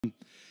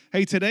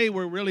Hey, today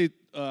we're really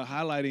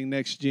highlighting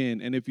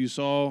NextGen, and if you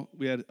saw,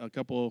 we had a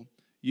couple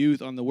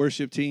youth on the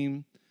worship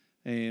team,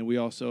 and we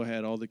also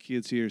had all the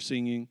kids here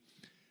singing.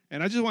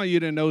 And I just want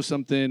you to know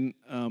something.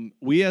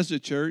 We as a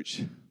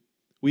church,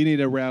 we need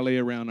to rally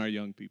around our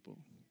young people.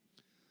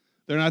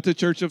 They're not the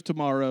church of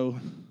tomorrow.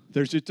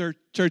 They're the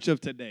church of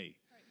today.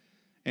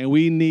 And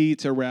we need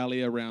to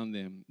rally around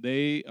them.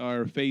 They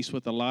are faced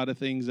with a lot of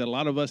things that a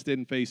lot of us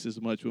didn't face as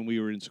much when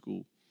we were in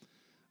school.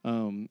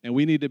 And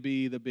we need to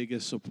be the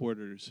biggest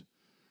supporters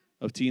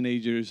of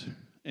teenagers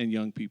and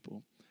young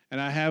people. And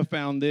I have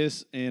found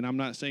this, and I'm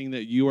not saying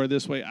that you are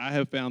this way. I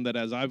have found that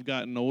as I've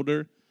gotten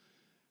older,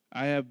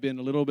 I have been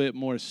a little bit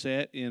more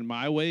set in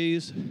my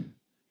ways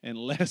and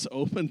less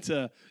open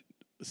to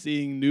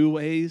seeing new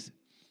ways.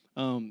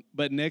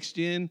 But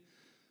NextGen,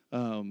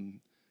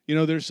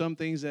 there's some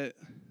things that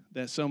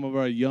some of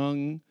our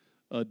young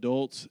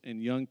adults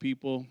and young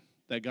people,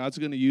 that God's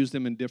going to use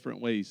them in different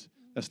ways.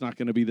 That's not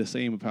going to be the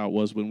same of how it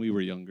was when we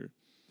were younger.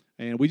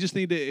 And we just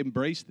need to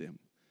embrace them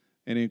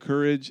and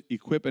encourage,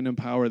 equip, and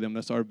empower them.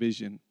 That's our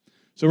vision.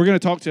 So we're going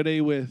to talk today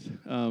with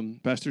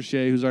Pastor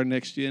Shea, who's our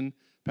NextGen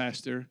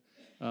pastor,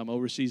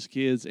 oversees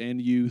kids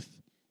and youth,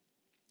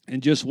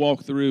 and just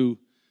walk through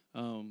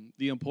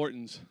the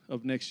importance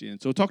of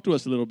NextGen. So talk to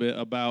us a little bit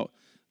about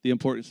the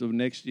importance of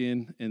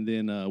NextGen, and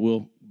then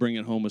we'll bring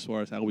it home as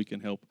far as how we can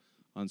help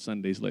on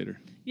Sundays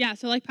later. Yeah,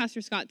 so like Pastor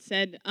Scott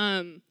said,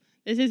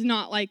 this is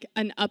not like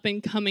an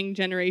up-and-coming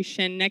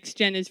generation.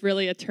 NextGen is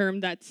really a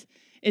term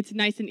it's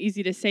nice and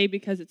easy to say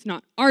because it's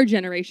not our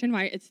generation,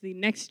 right? It's the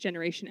next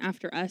generation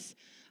after us.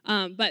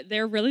 But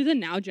they're really the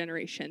now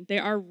generation. They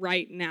are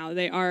right now.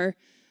 They are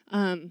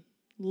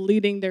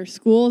leading their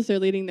schools. They're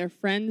leading their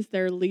friends.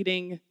 They're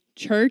leading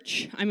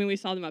church. I mean, we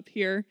saw them up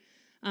here.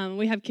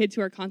 We have kids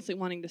who are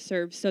constantly wanting to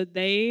serve. So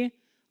they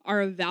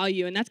are of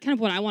value. And that's kind of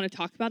what I want to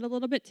talk about a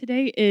little bit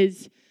today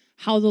is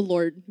how the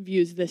Lord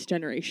views this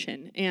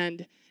generation.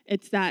 And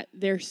it's that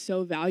they're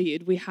so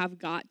valued. We have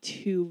got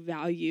to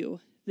value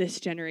this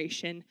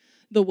generation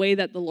the way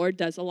that the Lord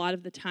does. A lot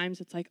of the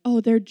times it's like,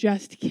 oh, they're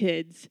just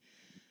kids.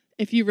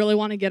 If you really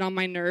want to get on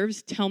my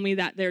nerves, tell me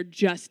that they're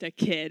just a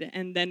kid,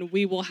 and then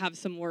we will have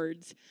some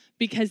words.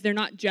 Because they're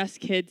not just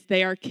kids,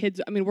 they are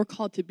kids. I mean, we're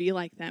called to be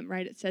like them,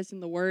 right? It says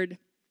in the Word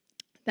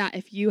that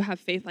if you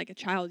have faith like a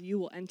child, you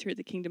will enter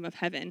the kingdom of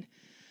heaven.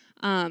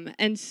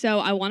 And so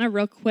I want to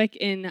real quick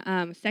in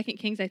 2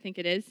 Kings, I think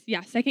it is.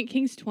 Yeah, 2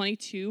 Kings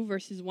 22,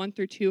 verses 1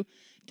 through 2,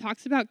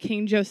 talks about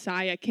King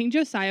Josiah. King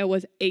Josiah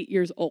was 8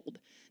 years old.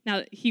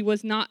 Now, he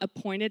was not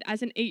appointed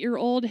as an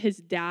 8-year-old. His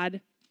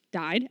dad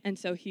died, and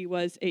so he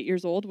was 8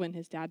 years old when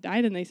his dad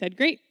died, and they said,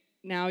 great,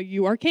 now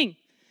you are king.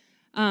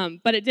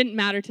 But it didn't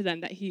matter to them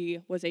that he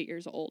was 8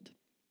 years old.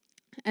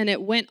 And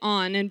it went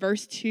on in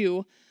verse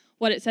 2.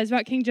 What it says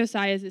about King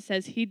Josiah is it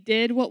says, he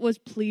did what was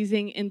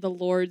pleasing in the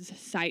Lord's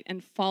sight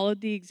and followed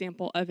the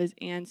example of his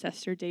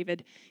ancestor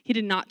David. He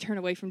did not turn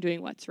away from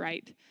doing what's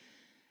right.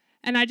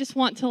 And I just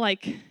want to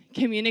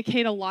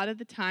communicate a lot of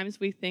the times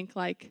we think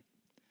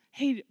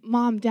hey,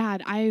 Mom,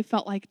 Dad, I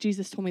felt like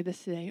Jesus told me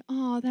this today.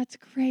 Oh, that's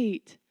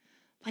great.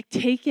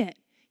 Take it.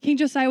 King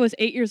Josiah was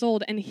 8 years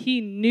old, and he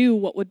knew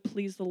what would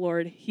please the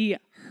Lord. He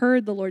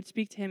heard the Lord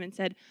speak to him and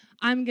said,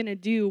 I'm going to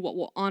do what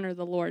will honor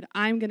the Lord.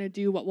 I'm going to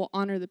do what will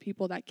honor the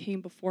people that came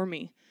before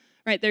me.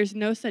 Right? There's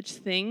no such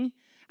thing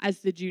as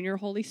the junior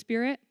Holy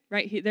Spirit.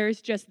 Right?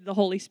 There's just the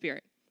Holy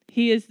Spirit.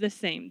 He is the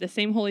same. The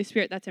same Holy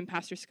Spirit that's in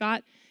Pastor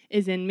Scott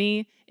is in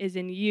me, is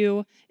in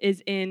you,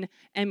 is in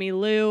Emmy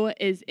Lou,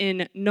 is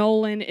in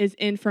Nolan, is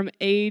in from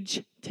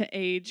age to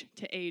age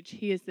to age.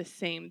 He is the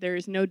same. There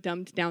is no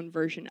dumbed down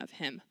version of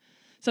him.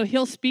 So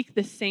he'll speak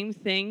the same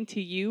thing to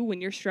you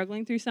when you're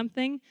struggling through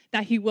something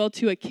that he will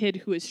to a kid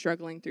who is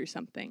struggling through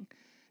something.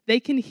 They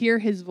can hear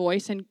his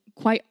voice, and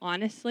quite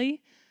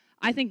honestly,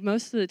 I think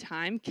most of the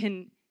time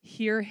can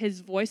hear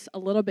his voice a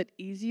little bit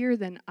easier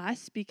than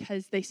us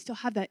because they still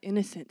have that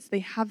innocence. They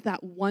have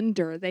that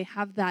wonder. They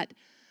have that,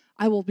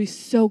 I will be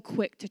so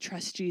quick to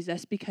trust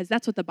Jesus because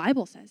that's what the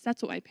Bible says.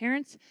 That's what my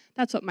parents,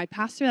 that's what my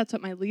pastor, that's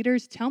what my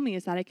leaders tell me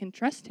is that I can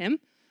trust him.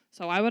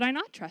 So why would I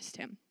not trust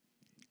him?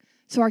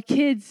 So our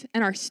kids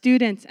and our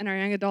students and our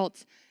young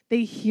adults,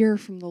 they hear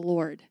from the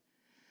Lord.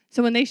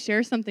 So when they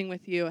share something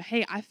with you,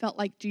 hey, I felt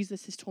like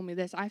Jesus has told me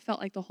this. I felt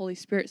like the Holy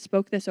Spirit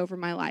spoke this over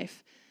my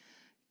life.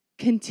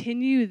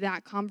 Continue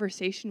that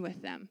conversation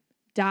with them.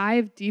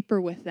 Dive deeper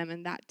with them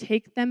in that.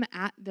 Take them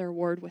at their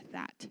word with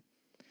that.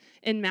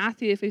 In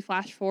Matthew, if we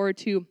flash forward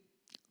to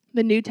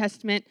the New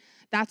Testament,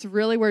 that's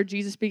really where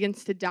Jesus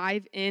begins to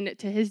dive in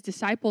to his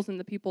disciples and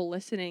the people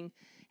listening.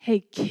 Hey,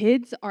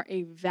 kids are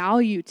a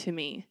value to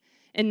me.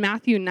 In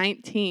Matthew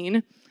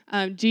 19,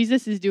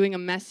 Jesus is doing a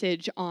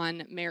message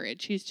on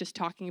marriage. He's just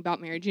talking about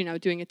marriage,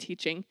 doing a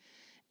teaching.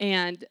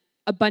 And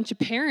a bunch of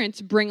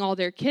parents bring all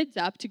their kids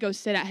up to go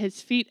sit at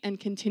his feet and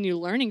continue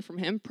learning from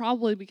him,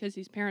 probably because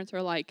these parents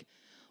are like,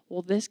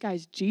 well, this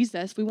guy's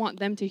Jesus. We want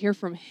them to hear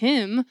from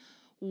him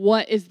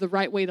what is the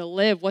right way to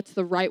live, what's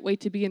the right way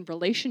to be in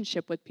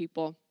relationship with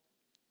people.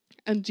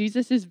 And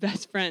Jesus'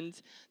 best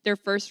friends, their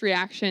first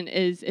reaction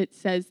is, it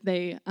says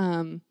they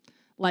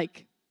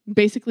like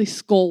basically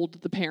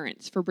scold the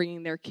parents for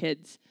bringing their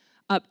kids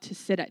up to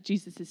sit at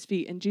Jesus'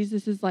 feet. And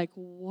Jesus is like,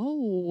 whoa,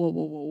 whoa,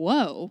 whoa, whoa,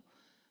 whoa.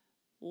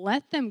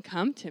 Let them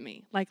come to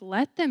me. Like,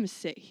 let them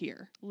sit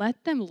here.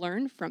 Let them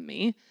learn from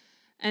me.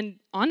 And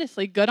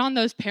honestly, good on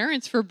those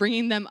parents for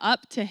bringing them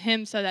up to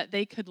him so that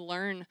they could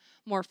learn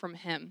more from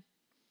him.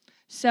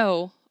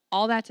 So,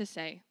 all that to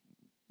say,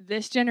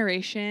 this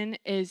generation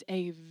is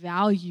a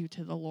value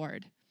to the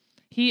Lord.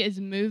 He is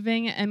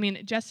moving. I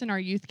mean, just in our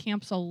youth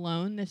camps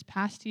alone this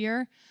past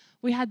year,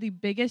 we had the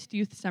biggest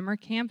youth summer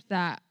camp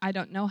that I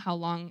don't know how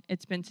long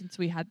it's been since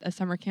we had a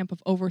summer camp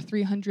of over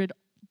 300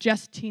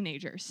 just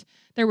teenagers.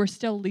 There were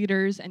still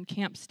leaders and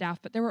camp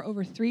staff, but there were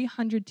over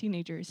 300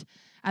 teenagers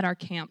at our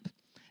camp.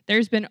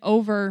 There's been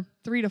over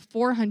 300 to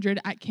 400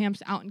 at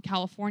camps out in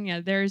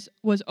California.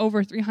 Was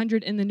over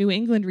 300 in the New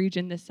England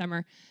region this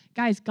summer.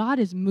 Guys, God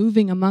is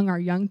moving among our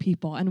young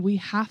people, and we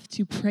have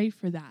to pray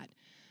for that.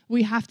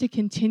 We have to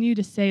continue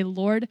to say,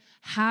 Lord,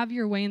 have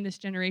your way in this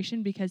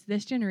generation, because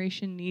this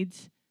generation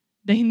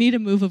they need a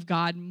move of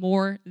God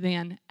more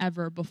than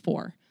ever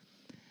before.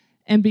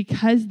 And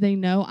because they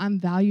know I'm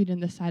valued in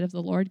the sight of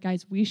the Lord,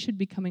 guys, we should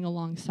be coming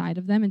alongside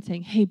of them and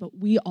saying, hey, but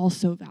we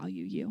also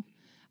value you.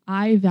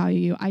 I value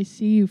you. I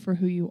see you for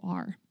who you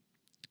are.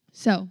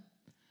 So,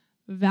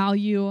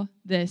 value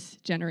this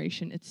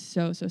generation. It's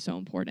so, so, so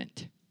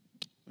important.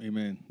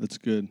 Amen. That's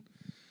good.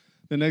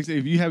 The next,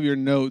 if you have your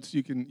notes,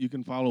 you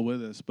can follow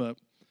with us. But,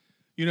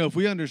 if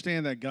we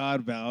understand that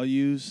God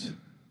values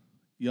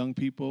young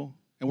people,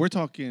 and we're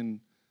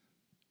talking,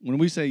 when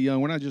we say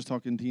young, we're not just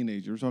talking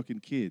teenagers, we're talking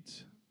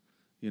kids.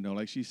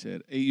 Like she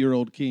said,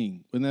 8-year-old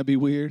king. Wouldn't that be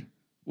weird?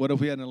 What if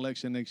we had an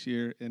election next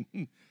year and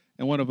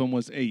one of them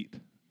was 8?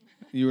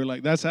 You were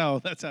like, that's how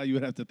you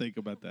would have to think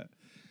about that.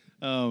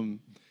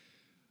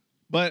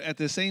 But at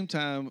the same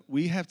time,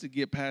 we have to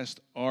get past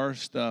our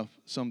stuff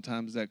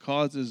sometimes that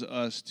causes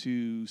us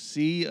to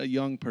see a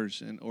young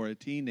person or a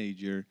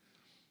teenager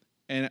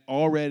and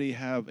already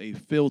have a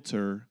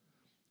filter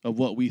of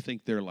what we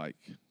think they're like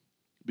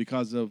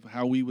because of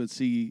how we would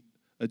see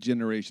a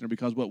generation or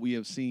because what we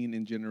have seen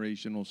in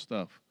generational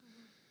stuff.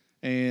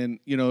 And,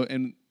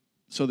 and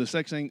so the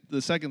second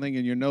thing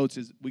in your notes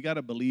is we got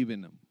to believe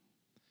in them.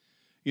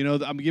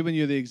 I'm giving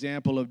you the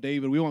example of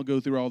David. We won't go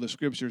through all the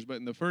scriptures, but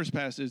in the first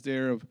passage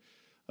there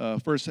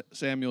of 1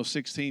 Samuel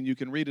 16, you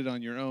can read it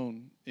on your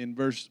own in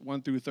verse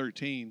 1 through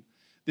 13.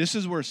 This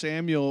is where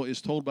Samuel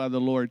is told by the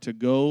Lord to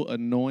go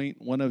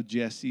anoint one of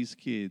Jesse's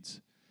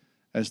kids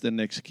as the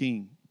next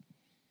king.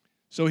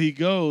 So he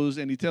goes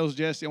and he tells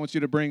Jesse, I want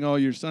you to bring all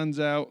your sons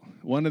out.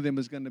 One of them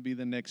is going to be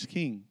the next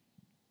king.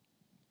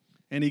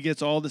 And he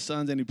gets all the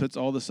sons and he puts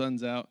all the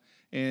sons out.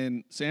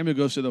 And Samuel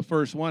goes to the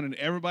first one, and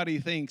everybody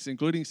thinks,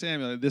 including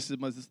Samuel,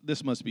 that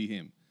this must be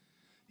him.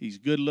 He's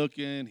good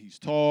looking, he's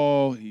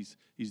tall, he's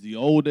the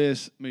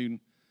oldest. I mean,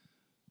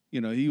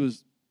 he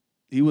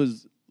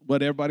was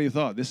what everybody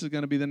thought. This is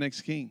going to be the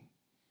next king.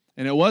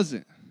 And it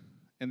wasn't.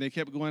 And they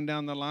kept going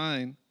down the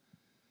line,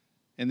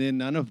 and then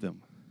none of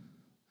them.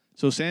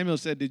 So Samuel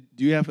said,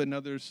 do you have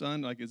another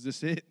son? Like, is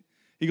this it?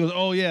 He goes,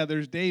 oh, yeah,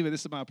 there's David.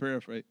 This is my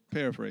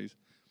paraphrase.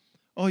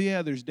 Oh,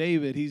 yeah, there's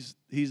David. He's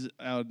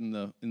out in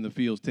the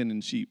fields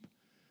tending sheep.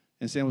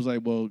 And Samuel's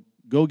like, well,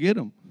 go get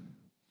him.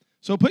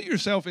 So put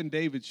yourself in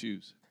David's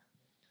shoes.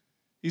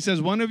 He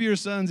says, one of your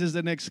sons is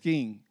the next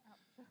king.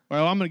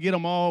 Well, I'm going to get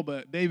them all,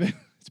 but David,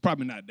 it's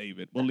probably not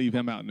David. We'll leave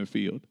him out in the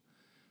field.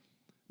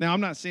 Now,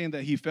 I'm not saying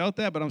that he felt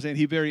that, but I'm saying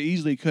he very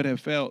easily could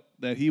have felt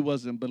that he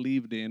wasn't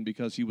believed in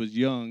because he was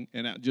young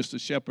and just a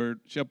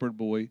shepherd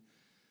boy,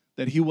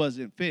 that he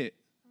wasn't fit.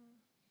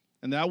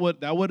 And that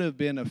would have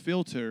been a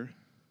filter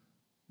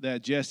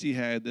that Jesse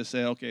had to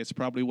say, okay, it's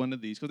probably one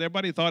of these. Because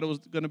everybody thought it was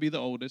going to be the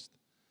oldest,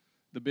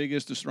 the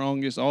biggest, the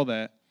strongest, all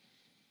that.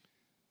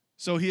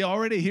 So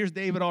here's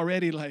David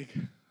already like,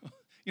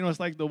 it's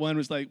like the one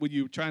was like when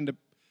you're trying to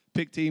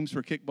pick teams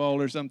for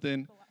kickball or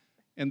something.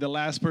 And the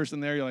last person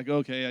there, you're like,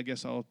 okay, I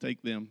guess I'll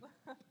take them.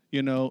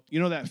 You know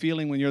that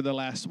feeling when you're the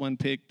last one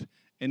picked,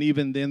 and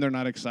even then they're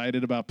not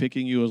excited about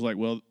picking you. It's like,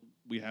 well,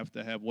 we have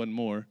to have one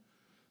more,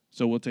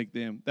 so we'll take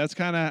them. That's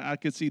kind of, I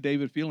could see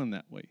David feeling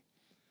that way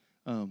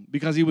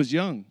because he was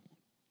young.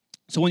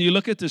 So when you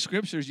look at the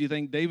scriptures, you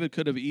think David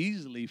could have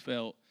easily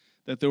felt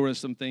that there were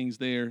some things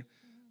there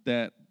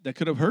that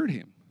could have hurt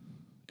him,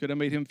 could have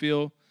made him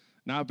feel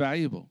not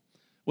valuable.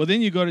 Well,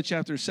 then you go to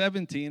chapter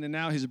 17, and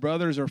now his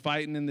brothers are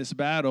fighting in this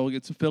battle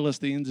against the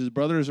Philistines. His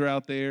brothers are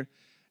out there,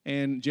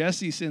 and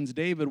Jesse sends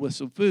David with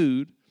some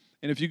food.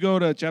 And if you go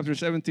to chapter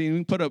 17, we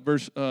can put up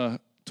verse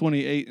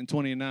 28 and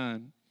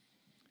 29.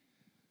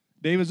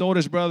 David's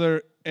oldest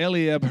brother,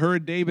 Eliab,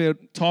 heard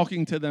David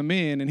talking to the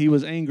men, and he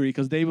was angry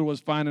because David was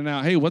finding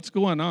out, hey, what's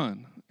going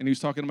on? And he was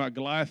talking about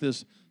Goliath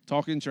is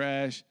talking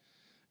trash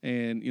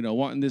and,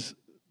 wanting this,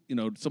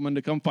 someone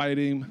to come fight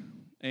him.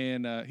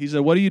 And he said,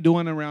 what are you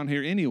doing around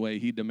here anyway,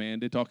 he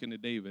demanded, talking to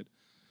David.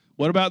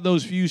 What about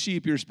those few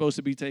sheep you're supposed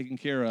to be taking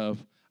care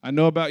of? I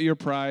know about your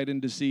pride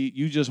and deceit.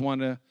 You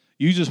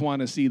You just want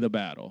to see the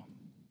battle.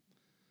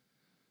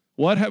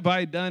 What have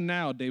I done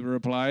now? David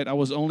replied. I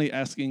was only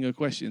asking a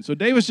question. So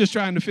David's just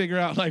trying to figure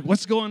out, like,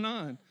 what's going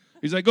on?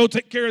 He's like, go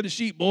take care of the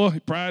sheep, boy.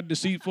 Pride,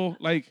 deceitful.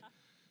 Like,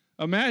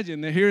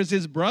 imagine that here's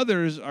his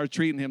brothers are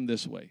treating him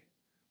this way,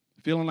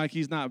 feeling like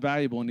he's not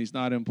valuable and he's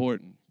not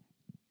important.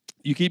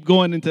 You keep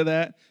going into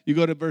that. You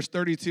go to verse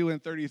 32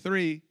 and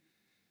 33,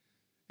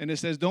 and it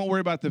says, don't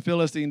worry about the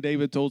Philistine,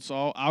 David told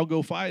Saul. I'll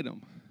go fight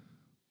him.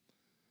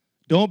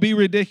 Don't be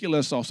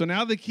ridiculous, Saul. So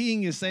now the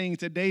king is saying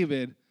to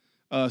David,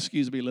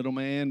 excuse me, little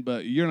man,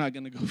 but you're not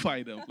going to go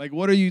fight him. Like,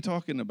 what are you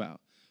talking about?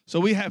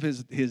 So we have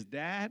his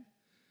dad,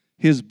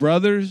 his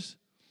brothers,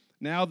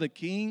 now the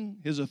king,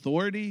 his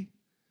authority,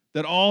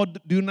 that all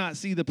do not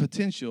see the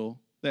potential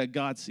that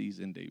God sees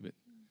in David.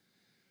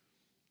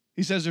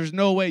 He says, there's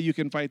no way you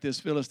can fight this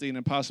Philistine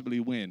and possibly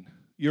win.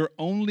 You're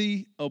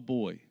only a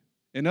boy.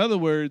 In other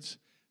words,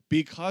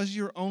 because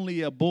you're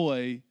only a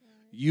boy,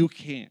 you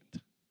can't.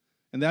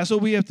 And that's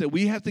what we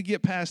have to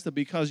get past the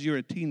because you're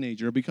a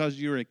teenager, because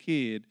you're a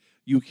kid,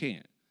 you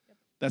can't.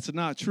 That's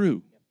not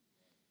true.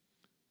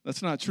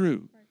 That's not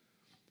true.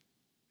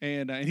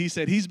 And he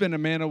said he's been a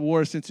man of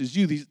war since his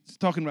youth. He's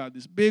talking about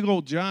this big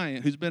old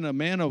giant who's been a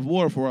man of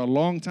war for a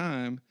long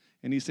time.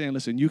 And he's saying,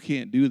 listen, you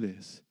can't do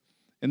this.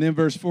 And then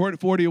verse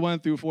 41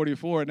 through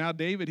 44, now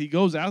David, he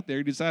goes out there.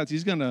 He decides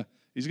he's gonna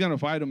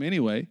fight him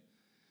anyway.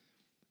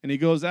 And he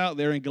goes out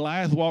there, and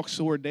Goliath walks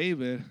toward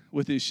David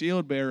with his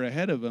shield bearer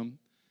ahead of him,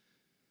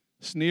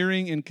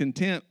 sneering in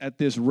contempt at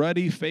this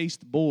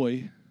ruddy-faced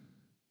boy.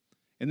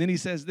 And then he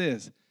says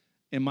this,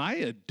 am I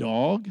a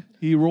dog,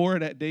 he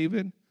roared at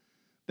David,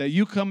 that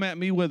you come at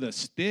me with a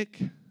stick?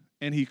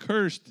 And he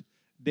cursed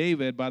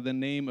David by the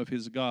name of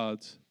his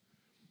gods.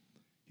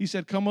 He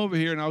said, come over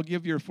here, and I'll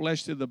give your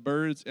flesh to the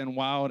birds and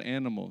wild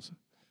animals.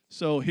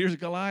 So here's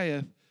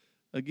Goliath,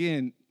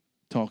 again,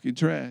 talking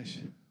trash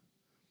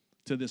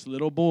to this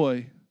little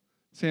boy,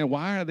 saying,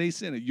 why are they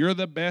sinning? You're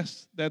the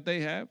best that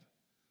they have?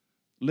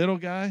 Little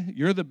guy,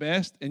 you're the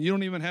best, and you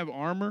don't even have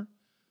armor,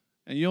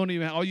 and you don't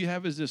even, all you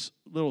have is this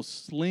little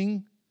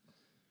sling.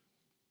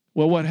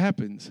 Well, what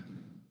happens?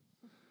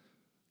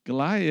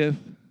 Goliath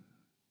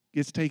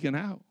gets taken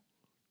out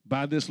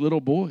by this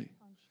little boy.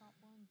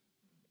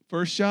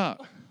 First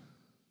shot.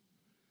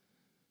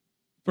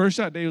 First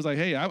shot, David was like,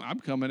 hey, I'm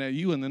coming at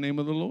you in the name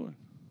of the Lord.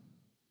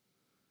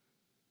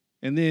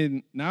 And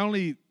then not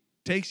only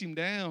takes him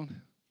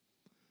down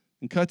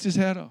and cuts his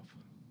head off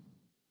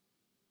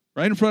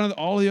right in front of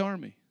all the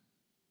army.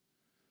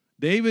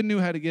 David knew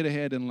how to get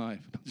ahead in life.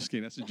 I'm just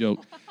kidding. That's a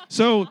joke.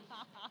 So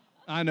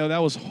I know that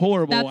was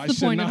horrible. That's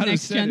the point of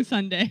NextGen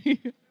Sunday.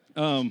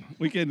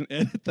 We can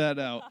edit that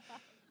out.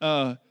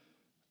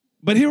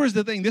 But here was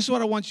the thing. This is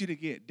what I want you to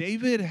get.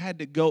 David had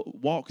to go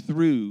walk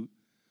through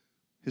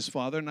his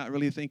father not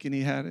really thinking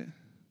he had it,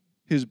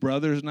 his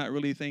brothers not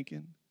really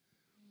thinking,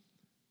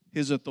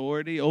 his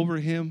authority over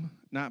him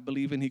not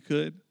believing he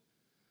could,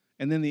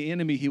 and then the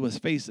enemy he was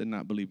facing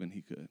not believing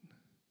he could.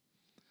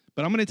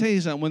 But I'm going to tell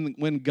you something.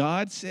 When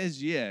God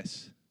says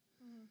yes,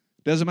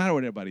 doesn't matter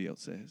what everybody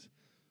else says.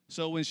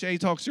 So when Shea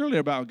talks earlier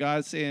about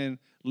God saying,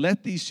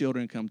 let these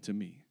children come to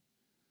me,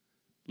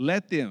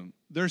 let them.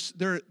 There's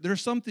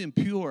something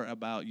pure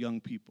about young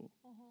people.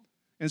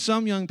 And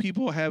some young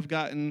people have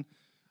gotten,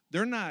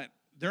 they're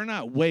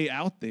not way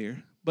out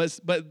there, but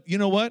you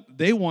know what?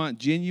 They want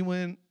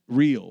genuine,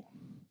 real.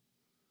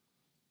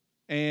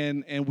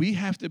 And we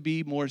have to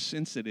be more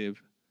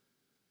sensitive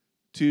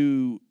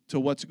to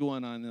what's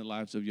going on in the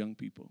lives of young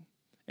people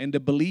and to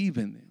believe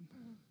in them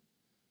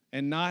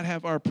and not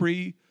have our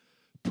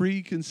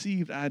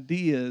preconceived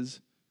ideas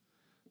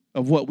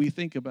of what we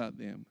think about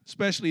them,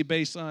 especially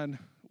based on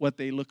what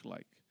they look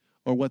like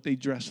or what they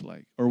dress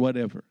like or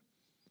whatever.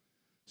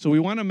 So we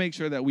want to make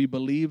sure that we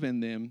believe in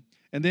them.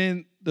 And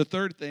then the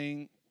third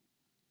thing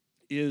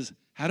is,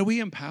 how do we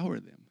empower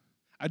them?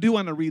 I do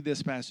want to read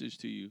this passage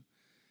to you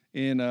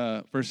in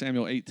 1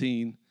 Samuel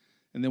 18,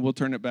 and then we'll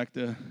turn it back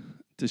to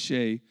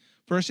Shea.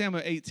 1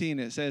 Samuel 18,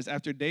 it says,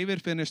 after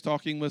David finished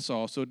talking with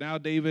Saul, so now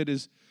David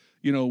is,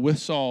 with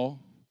Saul.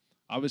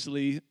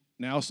 Obviously,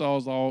 now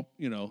Saul's all,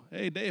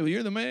 hey, David,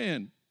 you're the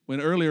man.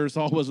 When earlier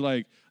Saul was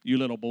like, you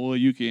little boy,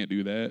 you can't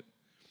do that.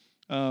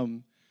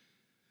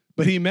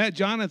 But he met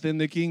Jonathan,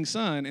 the king's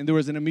son, and there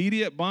was an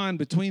immediate bond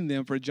between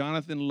them, for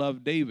Jonathan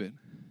loved David.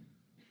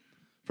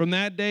 From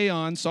that day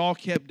on, Saul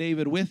kept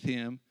David with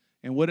him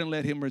and wouldn't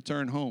let him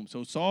return home.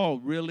 So Saul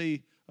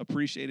really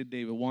appreciated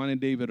David, wanted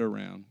David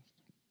around.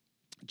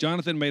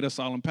 Jonathan made a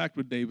solemn pact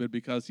with David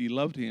because he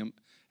loved him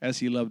as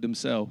he loved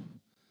himself.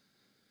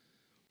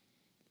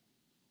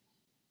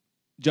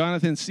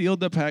 Jonathan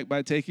sealed the pact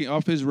by taking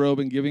off his robe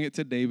and giving it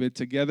to David,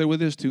 together with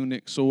his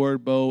tunic,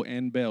 sword, bow,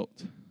 and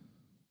belt.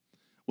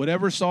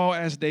 Whatever Saul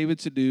asked David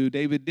to do,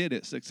 David did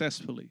it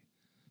successfully.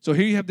 So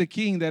here you have the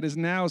king that is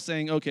now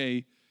saying,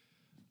 okay,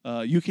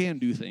 you can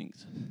do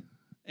things.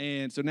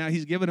 And so now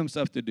he's given him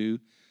stuff to do.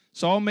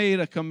 Saul made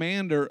him a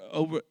commander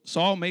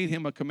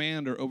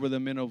over the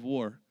men of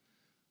war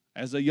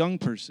as a young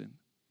person,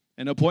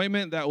 an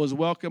appointment that was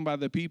welcomed by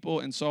the people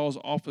and Saul's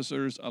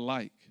officers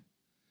alike.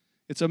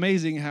 It's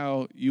amazing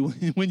how you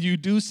when you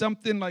do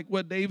something like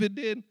what David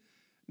did,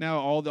 now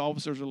all the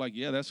officers are like,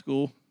 yeah, that's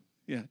cool.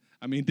 Yeah,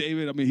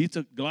 David, he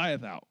took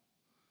Goliath out.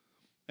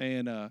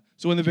 And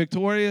so when the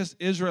victorious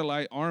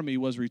Israelite army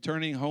was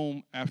returning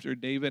home after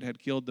David had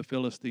killed the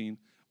Philistine,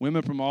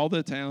 women from all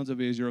the towns of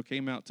Israel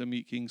came out to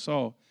meet King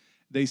Saul.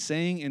 They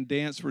sang and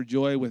danced for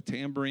joy with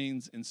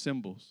tambourines and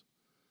cymbals.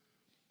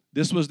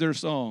 This was their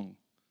song.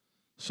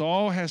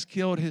 Saul has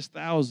killed his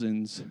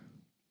thousands,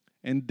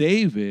 and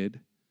David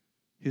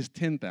his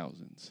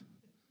 10,000s.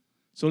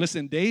 So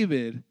listen,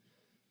 David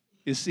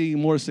is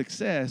seeing more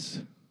success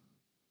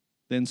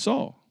than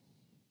Saul.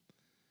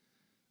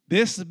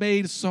 This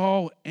made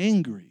Saul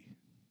angry.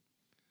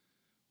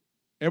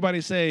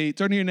 Everybody say,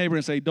 turn to your neighbor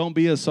and say, don't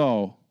be a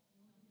Saul.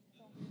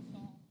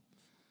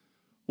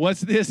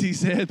 What's this? He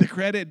said, they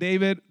credit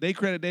David with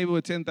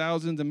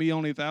 10,000s and me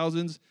only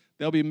thousands.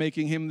 They'll be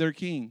making him their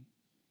king.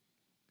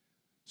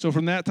 So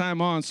from that time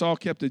on, Saul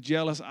kept a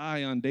jealous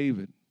eye on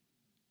David.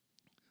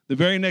 The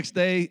very next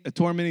day, a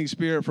tormenting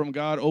spirit from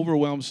God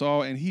overwhelmed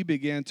Saul, and he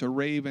began to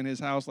rave in his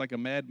house like a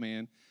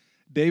madman.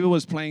 David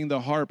was playing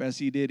the harp as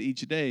he did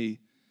each day,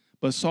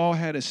 but Saul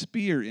had a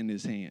spear in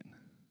his hand,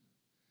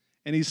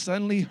 and he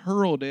suddenly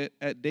hurled it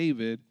at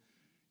David,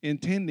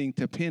 intending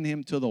to pin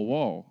him to the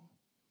wall.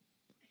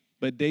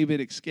 But David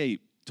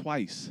escaped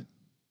twice.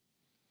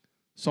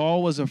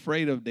 Saul was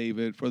afraid of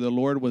David, for the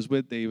Lord was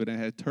with David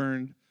and had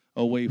turned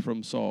away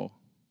from Saul.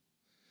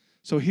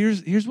 So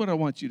here's what I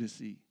want you to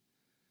see.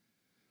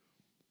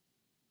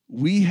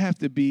 We have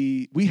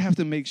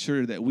to make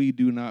sure that we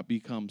do not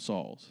become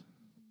Sauls.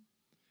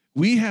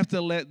 We have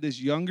to let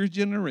this younger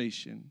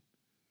generation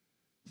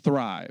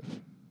thrive.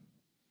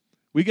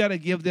 We got to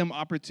give them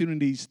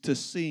opportunities to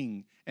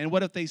sing. And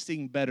what if they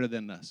sing better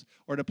than us?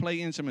 Or to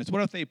play instruments?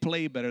 What if they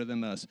play better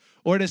than us?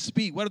 Or to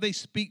speak? What if they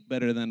speak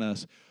better than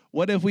us?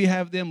 What if we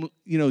have them,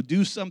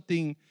 do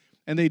something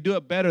and they do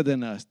it better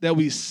than us? That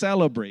we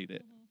celebrate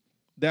it.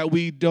 That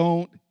we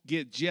don't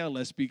get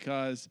jealous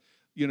because,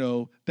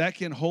 that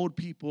can hold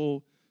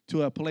people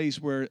to a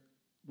place where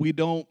we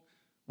don't.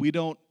 You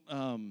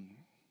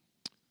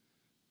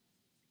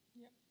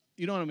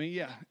know what I mean?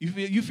 Yeah.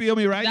 You feel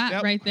me, right?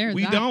 That right there.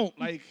 We don't.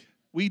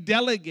 We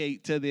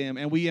delegate to them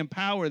and we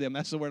empower them.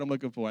 That's the word I'm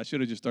looking for. I should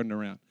have just turned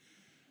around.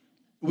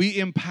 We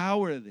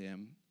empower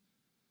them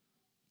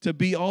to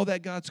be all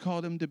that God's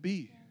called them to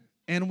be.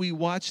 And we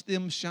watch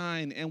them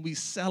shine and we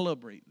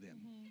celebrate them.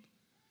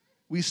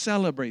 We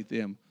celebrate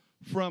them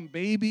from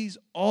babies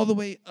all the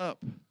way up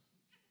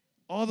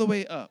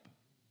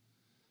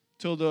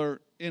till they're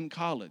in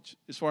college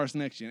as far as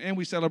next gen. And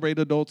we celebrate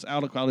adults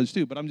out of college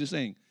too. But I'm just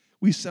saying,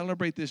 we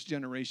celebrate this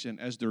generation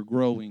as they're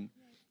growing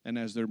and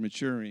as they're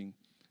maturing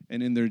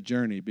and in their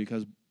journey,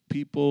 because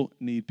people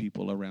need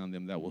people around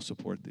them that will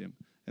support them.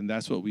 And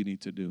that's what we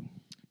need to do.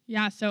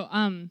 Yeah, so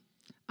I'm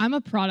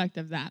a product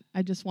of that.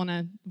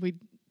 We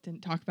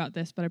didn't talk about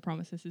this, but I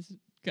promise this is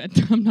good.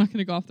 I'm not going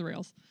to go off the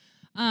rails.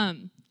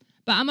 But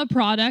I'm a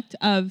product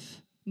of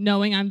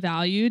knowing I'm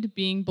valued,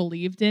 being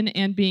believed in,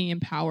 and being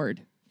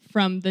empowered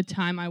from the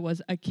time I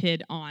was a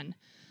kid on.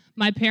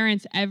 My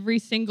parents, every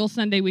single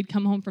Sunday, we'd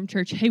come home from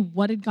church. Hey,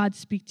 what did God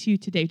speak to you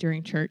today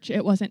during church?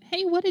 It wasn't,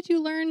 hey, what did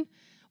you learn?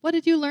 What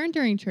did you learn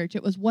during church?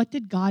 It was, what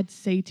did God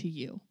say to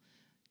you?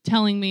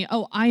 Telling me,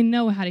 oh, I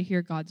know how to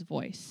hear God's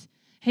voice.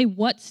 Hey,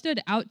 what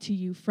stood out to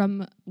you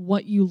from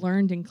what you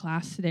learned in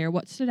class today? Or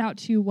what stood out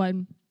to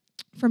you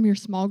from your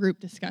small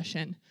group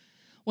discussion?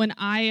 When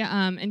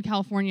in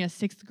California,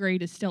 6th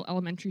grade is still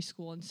elementary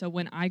school. And so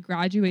when I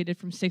graduated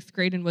from 6th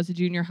grade and was a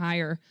junior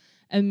higher,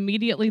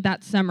 immediately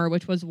that summer,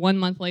 which was 1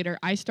 month later,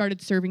 I started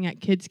serving at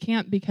kids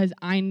camp because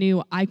I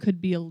knew I could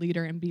be a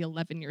leader and be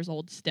 11 years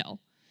old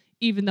still.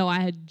 Even though I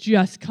had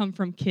just come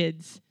from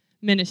kids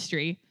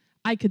ministry,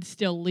 I could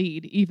still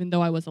lead even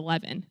though I was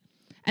 11.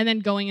 And then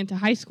going into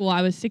high school,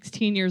 I was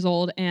 16 years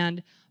old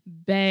and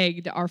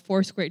begged our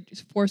Foursquare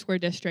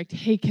district,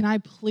 hey, can I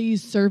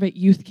please serve at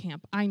youth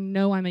camp? I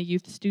know I'm a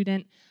youth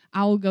student.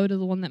 I will go to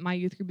the one that my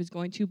youth group is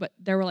going to, but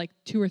there were like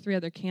 2 or 3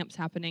 other camps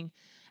happening.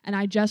 And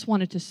I just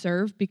wanted to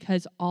serve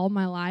because all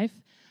my life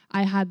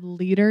I had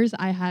leaders.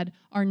 I had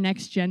our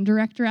NextGen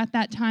director at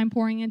that time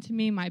pouring into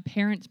me, my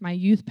parents, my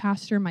youth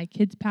pastor, my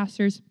kids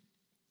pastors,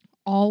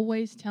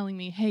 always telling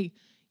me, hey,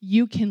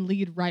 you can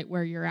lead right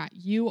where you're at.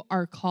 You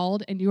are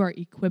called and you are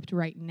equipped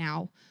right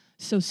now.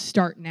 So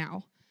start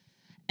now.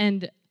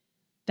 And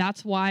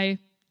that's why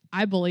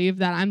I believe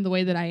that I'm the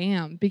way that I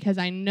am, because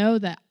I know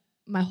that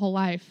my whole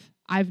life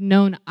I've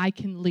known I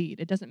can lead.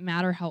 It doesn't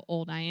matter how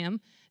old I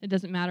am. It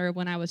doesn't matter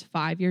when I was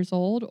 5 years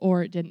old,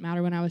 or it didn't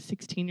matter when I was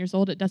 16 years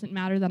old. It doesn't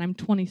matter that I'm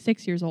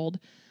 26 years old.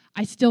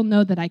 I still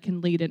know that I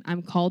can lead and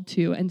I'm called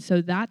to. And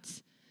so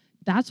that's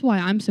why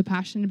I'm so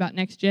passionate about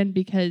NextGen,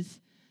 because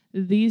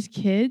these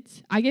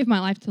kids, I gave my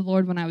life to the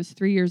Lord when I was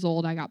 3 years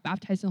old. I got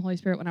baptized in the Holy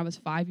Spirit when I was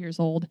 5 years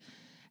old.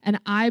 And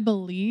I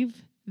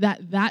believe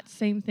that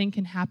same thing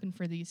can happen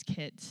for these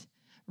kids,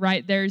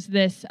 right? There's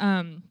this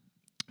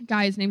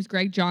guy, his name's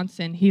Greg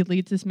Johnson. He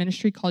leads this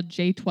ministry called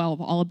J12,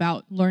 all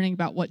about learning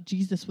about what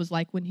Jesus was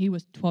like when he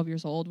was 12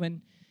 years old,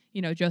 when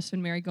Joseph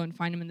and Mary go and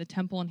find him in the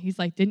temple, and he's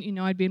like, didn't you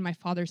know I'd be in my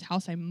Father's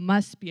house? I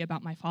must be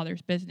about my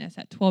Father's business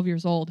at 12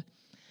 years old.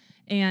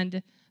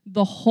 And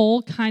the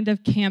whole kind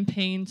of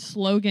campaign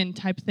slogan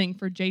type thing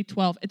for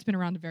J12, it's been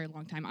around a very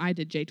long time. I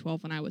did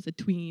J12 when I was a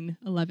tween,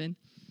 11.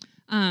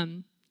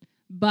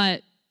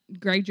 But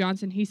Greg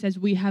Johnson, he says,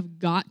 we have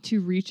got to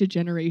reach a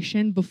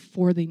generation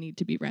before they need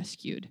to be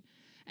rescued.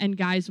 And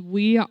guys,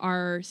 we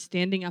are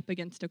standing up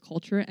against a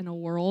culture and a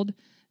world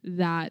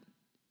that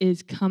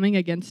is coming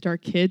against our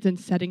kids and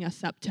setting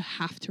us up to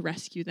have to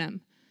rescue them.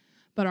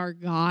 But our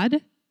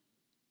God,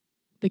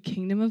 the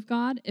kingdom of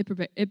God, it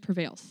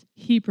prevails.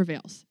 He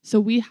prevails. So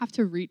we have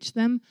to reach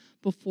them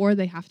before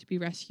they have to be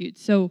rescued.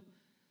 So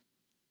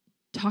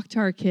talk to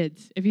our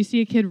kids. If you see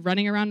a kid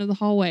running around in the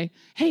hallway,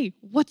 hey,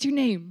 what's your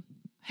name?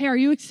 Hey, are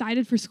you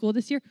excited for school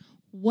this year?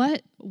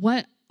 What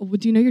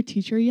do you know your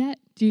teacher yet?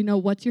 Do you know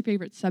what's your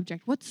favorite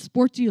subject? What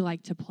sport do you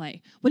like to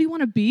play? What do you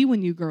want to be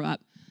when you grow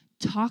up?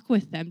 Talk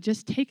with them.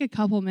 Just take a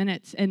couple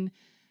minutes. And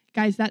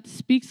guys, that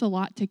speaks a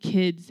lot to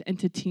kids and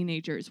to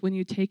teenagers. When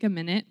you take a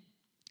minute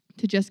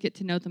to just get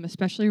to know them,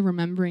 especially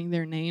remembering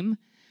their name.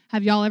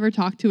 Have y'all ever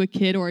talked to a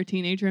kid or a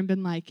teenager and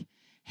been like,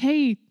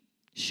 hey,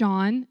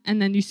 Sean,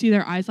 and then you see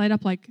their eyes light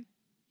up like,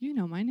 you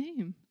know my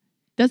name.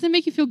 Doesn't it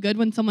make you feel good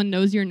when someone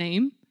knows your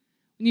name?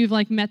 When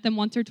you've met them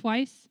once or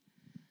twice?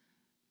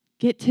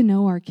 Get to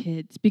know our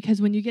kids,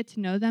 because when you get to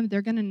know them,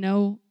 they're going to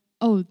know,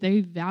 oh,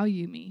 they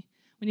value me.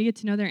 When you get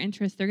to know their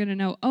interests, they're going to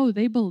know, oh,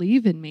 they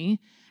believe in me.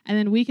 And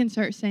then we can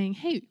start saying,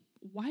 hey,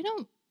 why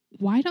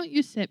don't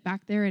you sit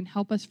back there and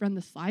help us run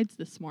the slides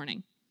this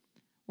morning?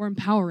 We're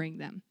empowering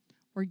them.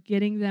 We're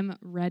getting them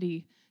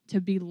ready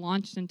to be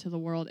launched into the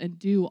world and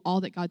do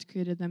all that God's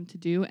created them to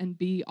do and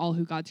be all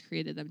who God's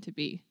created them to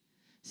be.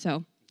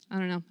 So, I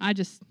don't know.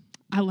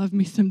 I love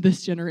me some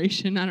this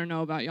generation. I don't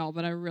know about y'all,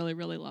 but I really,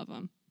 really love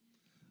them.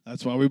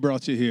 That's why we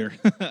brought you here.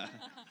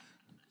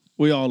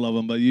 We all love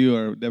them, but you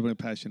are definitely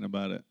passionate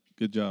about it.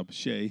 Good job,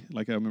 Shea.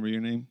 Like I remember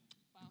your name.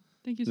 Wow.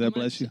 Thank you Does so that much.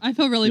 bless you? I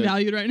feel really Good.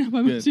 valued right now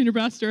by my senior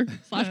pastor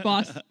 /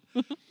 boss.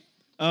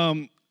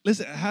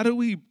 Listen, how do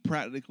we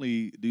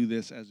practically do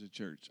this as a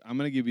church? I'm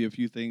going to give you a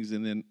few things,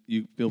 and then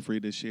you feel free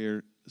to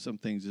share some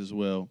things as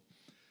well.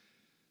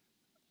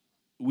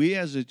 We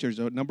as a church,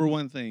 the number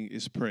one thing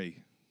is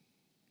pray.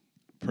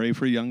 Pray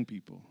for young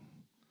people.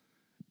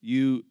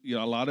 A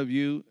lot of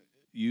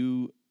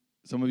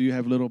some of you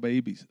have little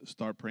babies.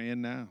 Start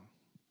praying now.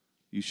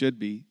 You should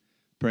be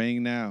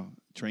praying now.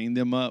 Train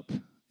them up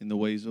in the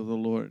ways of the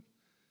Lord.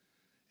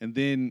 And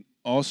then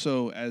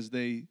also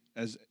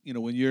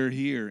when you're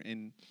here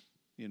and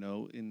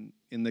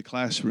in the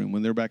classroom,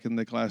 when they're back in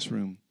the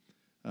classroom,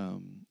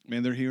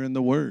 they're hearing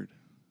the word.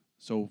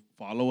 So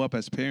follow up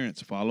as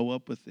parents. Follow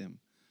up with them.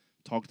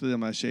 Talk to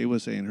them, as Shea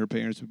was saying. Her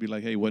parents would be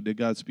like, hey, what did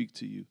God speak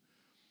to you?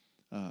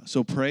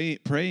 So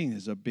praying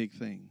is a big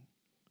thing.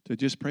 To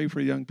just pray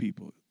for young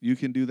people. You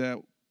can do that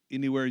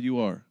anywhere you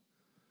are.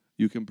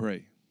 You can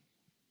pray.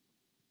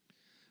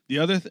 The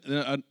other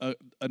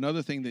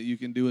another thing that you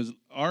can do is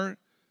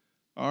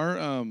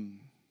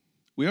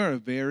we are a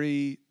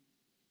very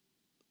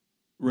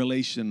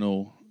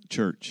relational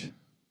church,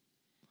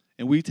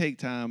 and we take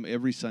time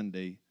every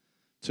Sunday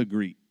to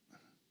greet.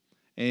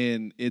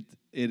 And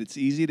it's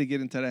easy to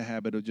get into the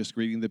habit of just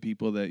greeting the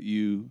people that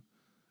you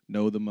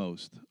know the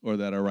most or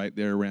that are right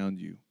there around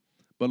you.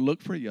 But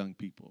look for young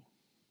people.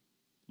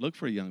 Look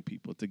for young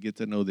people to get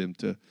to know them,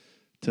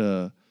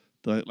 to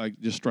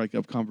just strike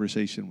up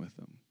conversation with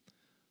them.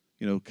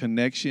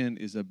 Connection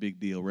is a big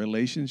deal.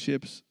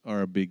 Relationships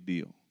are a big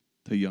deal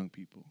to young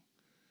people.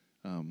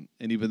 And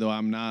even though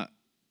I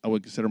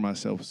would consider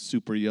myself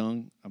super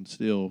young, I'm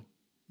still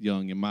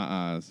young in my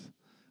eyes.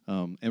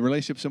 And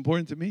relationships are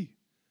important to me.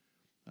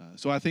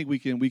 So I think we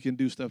can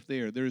do stuff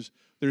there.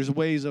 There's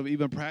ways of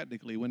even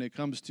practically when it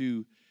comes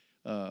to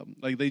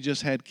they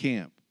just had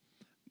camp.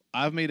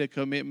 I've made a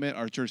commitment.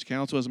 Our church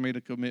council has made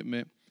a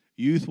commitment.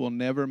 Youth will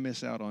never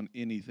miss out on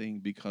anything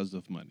because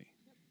of money.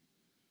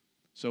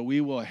 So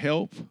we will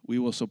help, we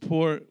will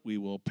support, we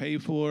will pay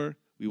for,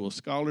 we will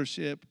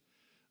scholarship,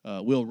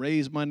 we'll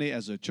raise money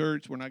as a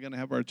church. We're not going to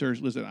have our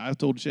church. Listen, I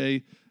told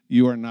Shea,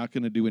 you are not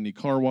going to do any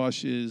car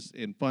washes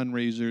and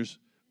fundraisers.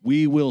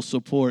 We will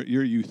support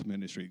your youth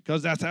ministry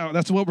because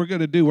that's what we're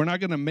going to do. We're not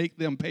going to make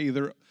them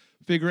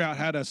figure out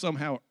how to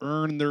somehow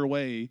earn their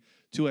way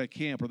to a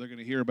camp where they're going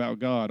to hear about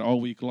God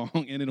all week long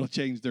and it'll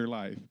change their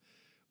life.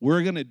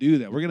 We're going to do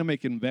that. We're going to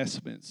make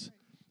investments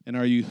in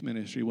our youth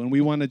ministry. When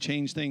we want to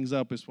change things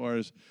up as far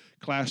as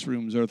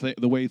classrooms or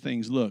the way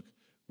things look,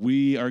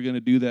 we are going to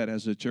do that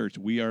as a church.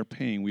 We are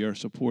paying. We are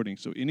supporting.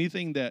 So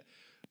anything that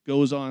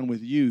goes on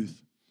with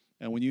youth,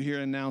 and when you hear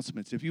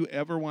announcements, if you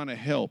ever want to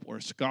help or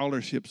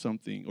scholarship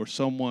something or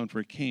someone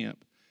for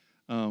camp,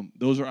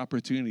 those are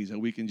opportunities that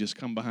we can just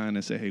come behind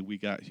and say, hey, we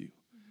got you.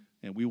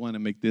 And we want to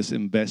make this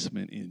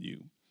investment in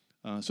you.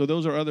 So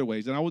those are other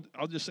ways. And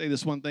I'll just say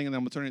this one thing, and then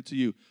I'm going to turn it to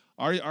you.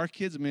 Our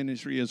kids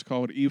ministry is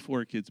called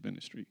E4 Kids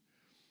Ministry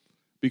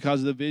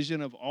because the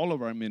vision of all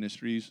of our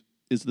ministries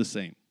is the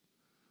same.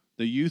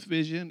 The youth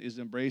vision is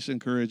embrace,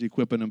 encourage,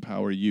 equip, and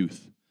empower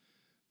youth.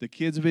 The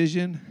kids'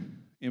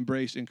 vision,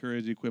 embrace,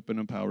 encourage, equip, and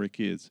empower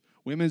kids.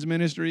 Women's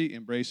ministry,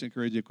 embrace,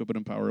 encourage, equip, and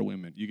empower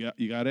women.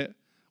 You got it?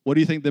 What do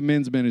you think the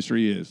men's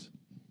ministry is?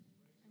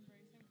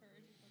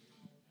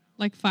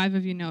 Like 5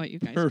 of you know it, you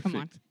guys.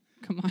 Perfect.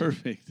 Come on.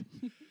 Perfect.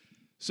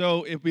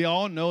 So if we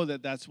all know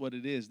that that's what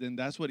it is, then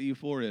that's what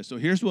E4 is. So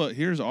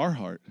here's our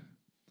heart.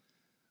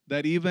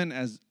 That even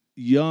as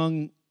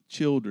young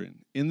children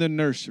in the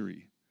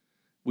nursery,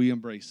 we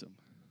embrace them.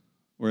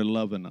 We're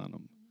loving on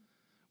them.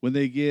 When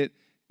they get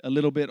a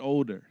little bit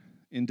older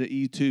into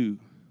E2,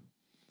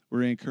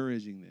 we're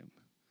encouraging them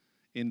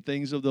in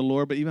things of the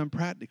Lord, but even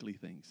practically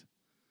things.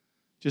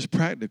 Just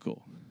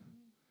practical.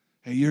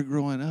 Hey, you're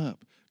growing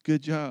up.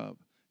 Good job.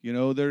 You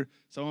know,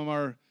 some of them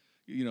are,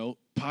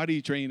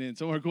 potty training.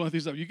 Some are going through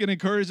stuff. You can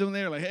encourage them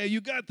there, like, hey,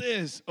 you got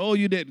this. Oh,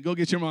 you didn't. Go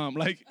get your mom.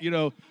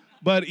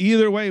 But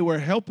either way, we're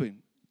helping.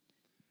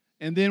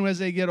 And then as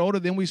they get older,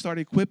 then we start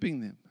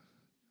equipping them.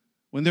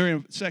 When they're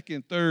in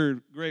 2nd,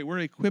 3rd grade, we're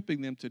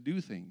equipping them to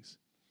do things.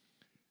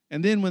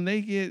 And then when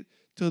they get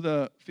to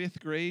the 5th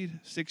grade,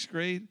 6th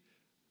grade,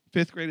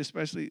 5th grade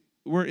especially,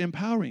 we're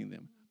empowering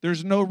them.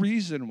 There's no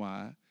reason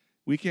why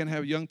we can't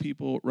have young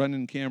people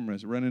running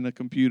cameras, running a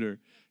computer,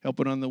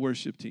 helping on the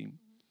worship team.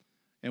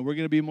 And we're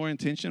going to be more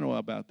intentional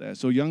about that.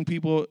 So young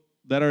people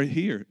that are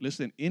here,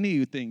 listen,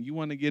 anything you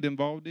want to get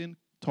involved in,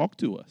 talk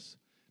to us.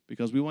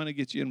 Because we want to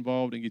get you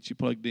involved and get you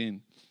plugged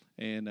in.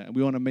 And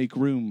we want to make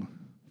room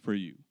for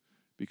you.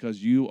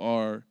 Because you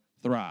are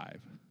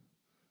Thrive.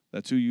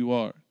 That's who you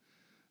are.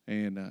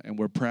 And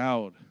we're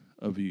proud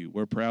of you.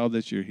 We're proud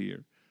that you're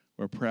here.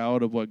 We're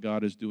proud of what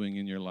God is doing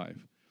in your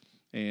life.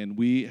 And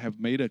we have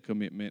made a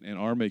commitment and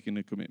are making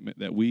a commitment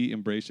that we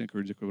embrace,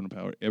 encourage, equip, and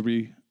empower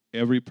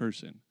every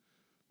person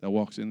that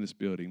walks in this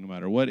building, no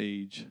matter what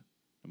age,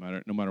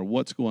 no matter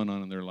what's going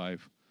on in their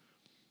life,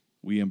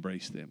 we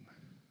embrace them.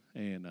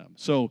 And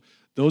so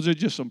those are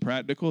just some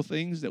practical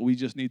things that we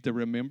just need to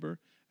remember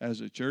as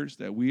a church,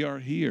 that we are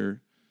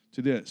here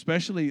to do.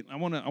 Especially, I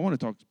want to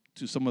talk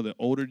to some of the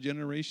older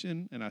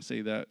generation, and I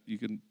say that you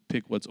can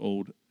pick what's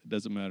old. It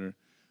doesn't matter.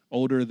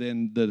 Older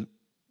than the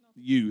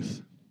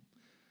youth.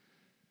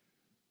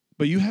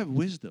 But you have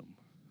wisdom.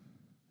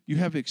 You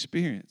have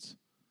experience.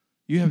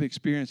 You have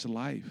experienced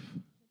life.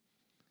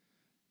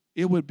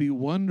 It would be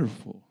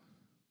wonderful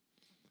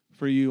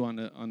for you on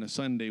a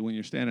Sunday when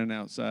you're standing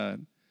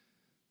outside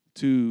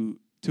to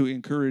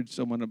encourage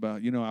someone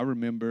about, I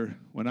remember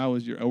when I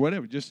was or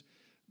whatever. Just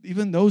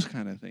even those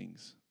kind of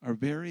things are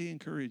very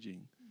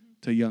encouraging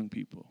to young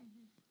people.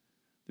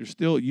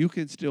 You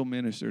can still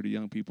minister to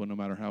young people no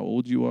matter how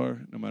old you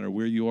are, no matter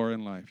where you are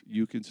in life.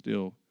 You can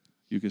still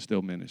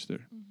minister.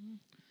 Mm-hmm.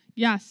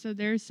 Yeah, so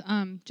there's,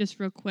 just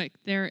real quick,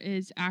 there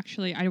is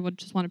actually, I would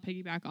just want to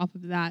piggyback off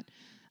of that.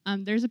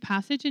 There's a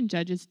passage in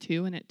Judges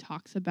 2, and it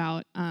talks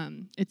about,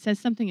 it says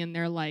something in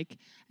there like,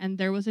 and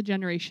there was a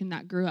generation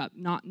that grew up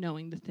not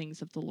knowing the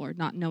things of the Lord,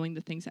 not knowing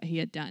the things that he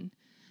had done.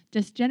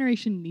 This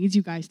generation needs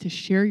you guys to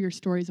share your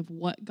stories of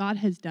what God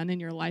has done in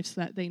your life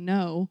so that they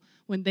know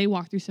when they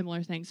walk through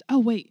similar things. Oh,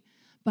 wait,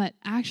 but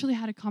I actually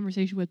had a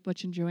conversation with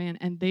Butch and Joanne,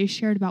 and they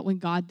shared about when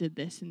God did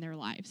this in their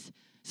lives.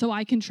 So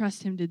I can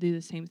trust him to do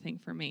the same thing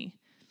for me.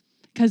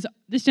 Because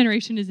this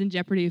generation is in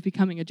jeopardy of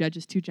becoming a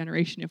Judges 2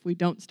 generation if we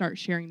don't start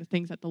sharing the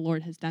things that the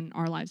Lord has done in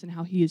our lives and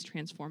how he has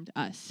transformed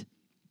us.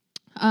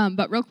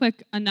 But real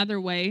quick, another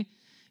way,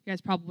 you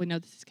guys probably know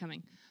this is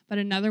coming, but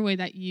another way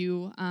that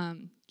you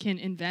can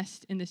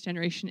invest in this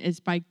generation is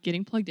by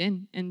getting plugged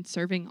in and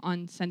serving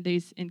on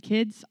Sundays in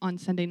kids, on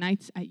Sunday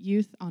nights at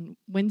youth, on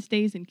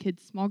Wednesdays in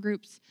kids' small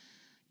groups.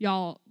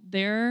 Y'all,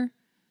 there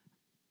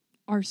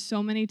are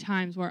so many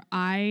times where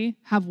I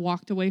have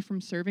walked away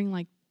from serving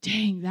like,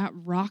 dang, that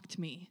rocked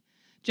me.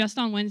 Just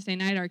on Wednesday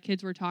night, our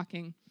kids were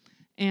talking,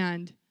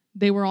 and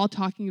they were all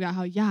talking about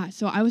how,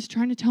 so I was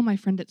trying to tell my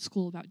friend at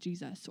school about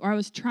Jesus, or I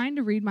was trying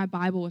to read my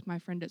Bible with my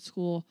friend at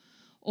school,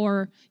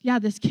 or,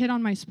 this kid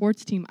on my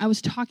sports team, I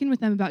was talking with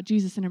them about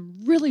Jesus, and I'm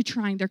really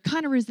trying. They're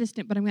kind of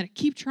resistant, but I'm going to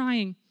keep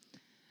trying.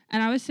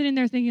 And I was sitting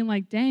there thinking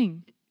like,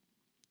 dang,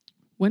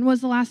 when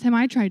was the last time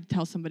I tried to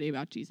tell somebody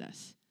about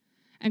Jesus?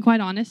 And quite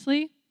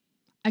honestly,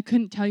 I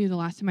couldn't tell you the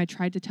last time I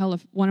tried to tell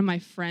one of my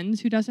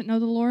friends who doesn't know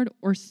the Lord,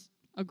 or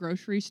a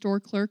grocery store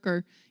clerk,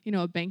 or,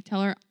 a bank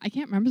teller. I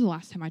can't remember the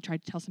last time I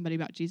tried to tell somebody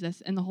about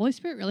Jesus. And the Holy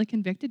Spirit really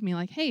convicted me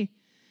like, hey,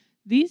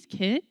 these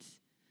kids,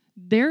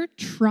 they're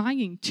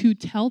trying to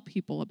tell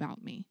people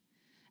about me.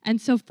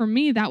 And so for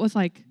me, that was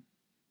like,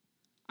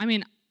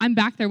 I'm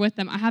back there with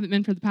them. I haven't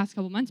been for the past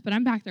couple months, but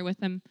I'm back there with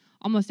them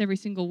almost every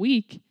single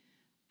week.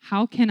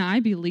 How can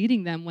I be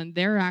leading them when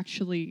they're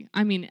actually,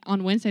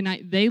 on Wednesday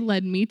night, they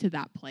led me to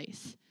that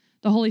place.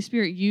 The Holy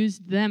Spirit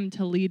used them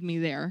to lead me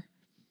there.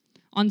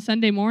 On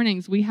Sunday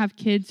mornings, we have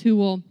kids who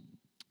will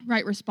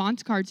write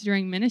response cards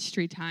during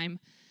ministry time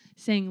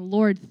saying,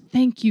 Lord,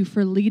 thank you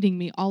for leading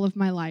me all of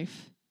my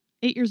life.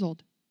 8 years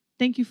old.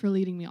 Thank you for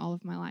leading me all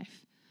of my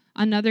life.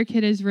 Another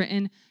kid has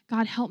written,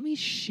 God, help me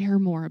share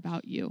more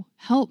about you.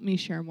 Help me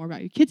share more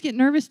about you. Kids get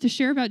nervous to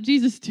share about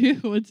Jesus too.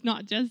 It's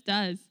not just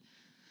us.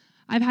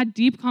 I've had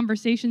deep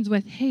conversations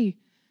with, hey,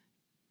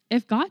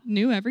 if God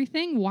knew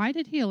everything, why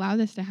did he allow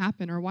this to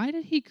happen? Or why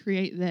did he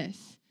create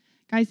this?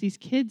 Guys, these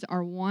kids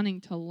are wanting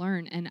to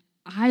learn, and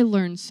I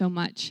learn so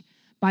much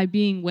by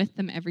being with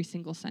them every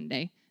single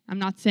Sunday. I'm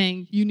not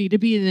saying you need to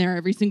be in there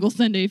every single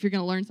Sunday if you're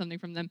going to learn something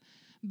from them,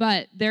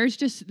 but there's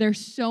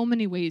so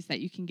many ways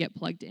that you can get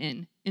plugged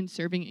in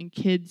serving in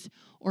kids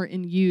or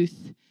in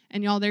youth.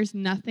 And y'all, there's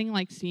nothing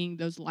like seeing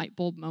those light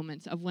bulb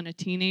moments of when a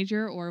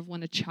teenager or of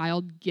when a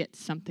child gets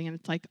something, and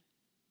it's like,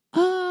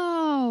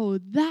 oh,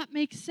 that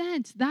makes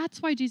sense.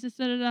 That's why Jesus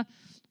said it.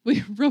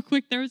 Real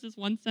quick, there was this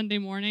one Sunday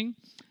morning,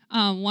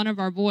 one of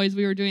our boys,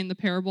 we were doing the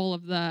parable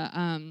of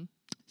the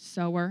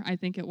sower, I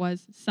think it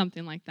was,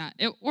 something like that.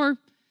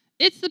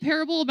 It's the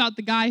parable about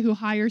the guy who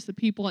hires the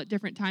people at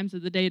different times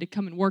of the day to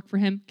come and work for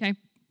him, okay?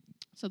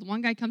 So the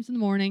one guy comes in the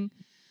morning,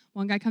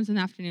 one guy comes in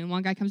the afternoon,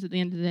 one guy comes at the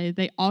end of the day.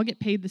 They all get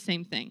paid the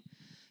same thing.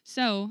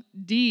 So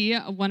Dee,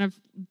 one of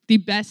the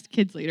best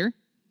kids leader,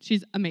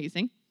 she's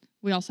amazing.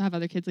 We also have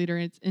other kids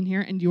leaders in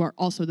here, and you are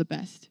also the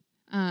best.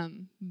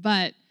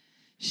 But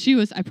she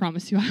was, I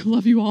promise you, I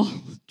love you all,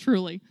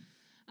 truly.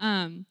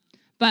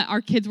 But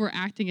our kids were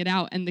acting it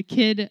out, and the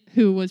kid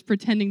who was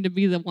pretending to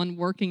be the one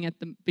working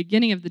at the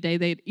beginning of the day,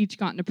 they had each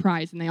gotten a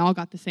prize, and they all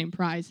got the same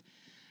prize.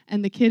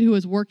 And the kid who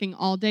was working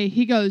all day,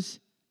 he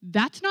goes,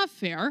 "That's not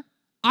fair.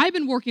 I've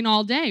been working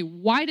all day.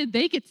 Why did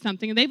they get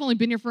something, and they've only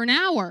been here for an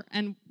hour?"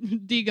 And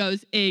Dee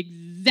goes,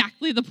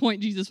 exactly the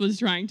point Jesus was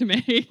trying to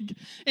make.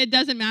 It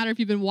doesn't matter if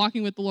you've been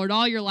walking with the Lord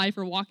all your life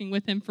or walking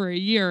with him for a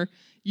year,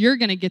 you're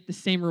going to get the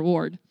same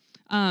reward.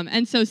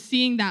 And so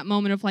seeing that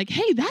moment of like,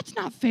 hey, that's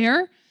not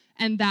fair.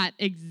 And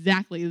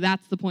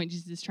that's the point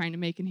Jesus is trying to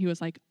make. And he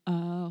was like,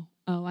 oh,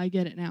 I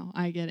get it now.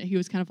 I get it. He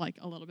was kind of like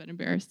a little bit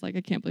embarrassed. Like,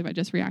 I can't believe I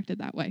just reacted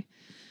that way.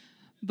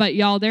 But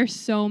y'all, there's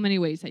so many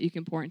ways that you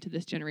can pour into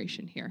this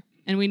generation here.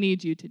 And we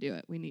need you to do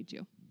it. We need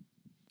you.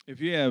 If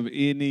you have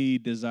any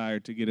desire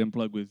to get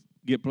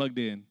plugged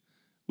in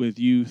with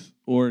youth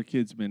or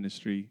kids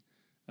ministry,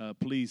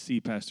 please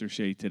see Pastor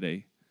Shea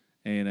today,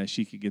 and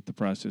she could get the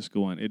process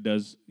going. It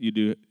does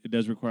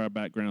require a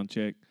background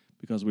check,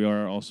 because we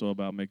are also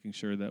about making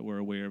sure that we're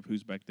aware of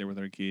who's back there with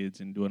our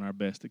kids and doing our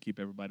best to keep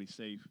everybody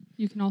safe.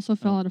 You can also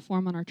fill out a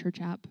form on our church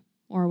app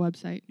or our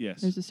website. Yes.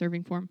 There's a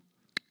serving form.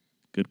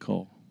 Good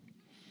call.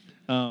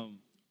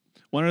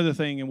 One other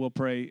thing, and we'll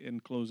pray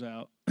and close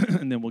out,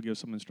 and then we'll give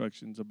some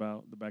instructions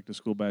about the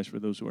back-to-school bash for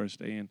those who are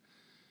staying.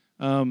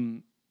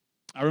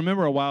 I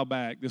remember a while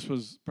back, this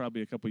was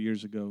probably a couple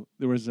years ago,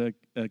 there was a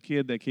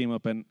kid that came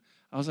up, and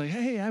I was like,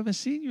 hey, I haven't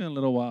seen you in a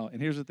little while. And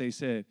here's what they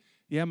said.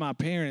 Yeah, my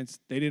parents,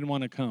 they didn't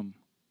want to come.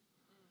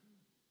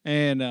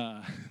 And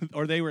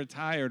or they were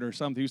tired or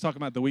something. He was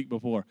talking about the week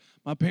before.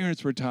 My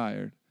parents were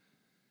tired.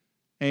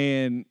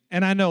 And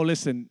I know,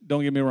 listen,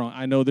 don't get me wrong.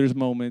 I know there's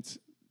moments,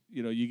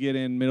 you get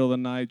in middle of the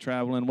night,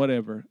 traveling,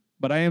 whatever.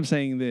 But I am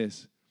saying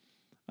this,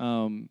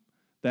 that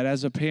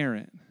as a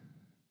parent,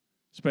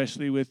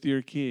 especially with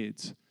your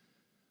kids,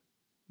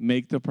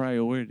 make the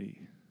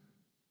priority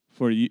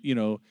for you.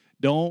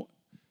 Don't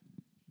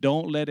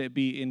let it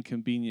be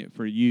inconvenient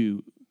for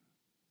you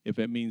if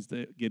it means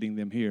that getting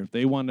them here. If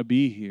they want to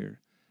be here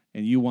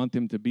and you want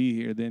them to be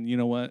here, then you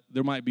know what?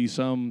 There might be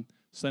some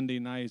Sunday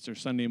nights or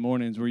Sunday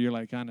mornings where you're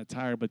like kind of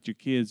tired, but your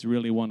kids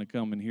really want to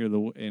come and hear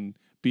and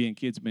be in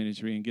kids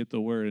ministry and get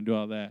the word and do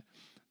all that.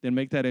 Then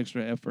make that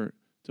extra effort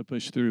to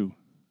push through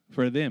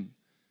for them,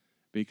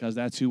 because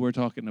that's who we're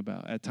talking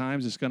about. At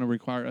times, it's going to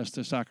require us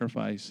to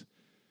sacrifice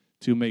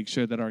to make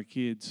sure that our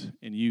kids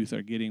and youth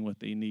are getting what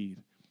they need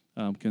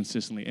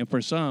consistently. And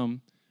for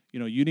some,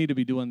 you need to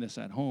be doing this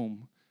at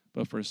home.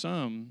 But for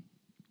some,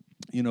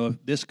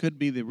 this could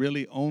be the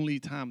really only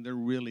time they're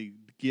really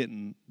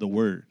getting the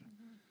word.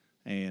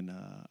 And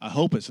I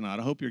hope it's not.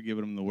 I hope you're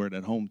giving them the word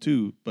at home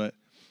too. But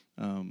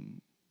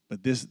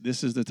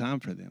this is the time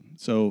for them.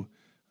 So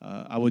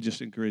I would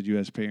just encourage you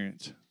as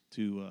parents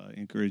to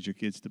encourage your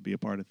kids to be a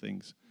part of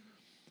things.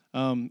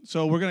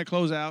 So we're going to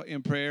close out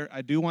in prayer.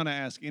 I do want to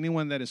ask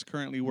anyone that is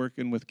currently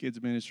working with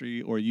kids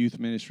ministry or youth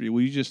ministry,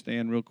 will you just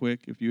stand real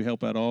quick if you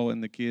help at all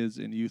in the kids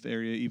and youth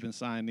area, even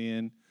sign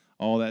in,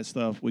 all that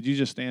stuff. Would you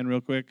just stand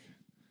real quick?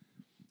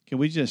 Can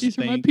we just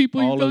thank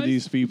all of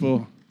these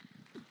people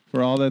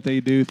for all that they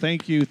do?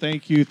 Thank you,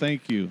 thank you,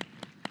 thank you.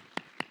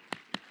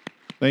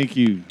 Thank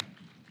you.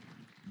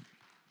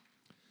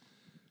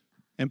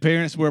 And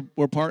parents, we're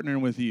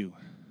partnering with you.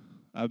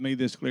 I've made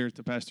this clear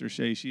to Pastor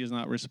Shea. She is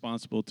not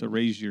responsible to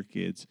raise your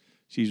kids.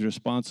 She's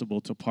responsible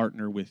to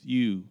partner with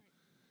you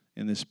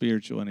in the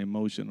spiritual and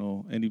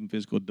emotional and even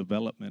physical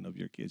development of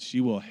your kids.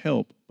 She will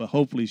help, but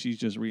hopefully she's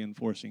just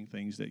reinforcing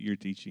things that you're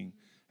teaching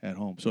at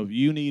home. So if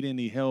you need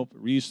any help,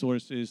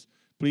 resources,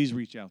 please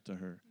reach out to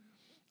her,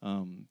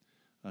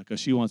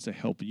 because she wants to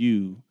help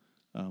you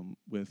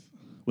with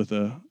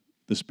the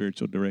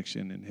spiritual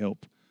direction and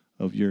help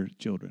of your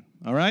children.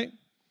 All right?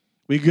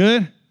 We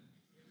good?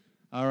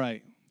 All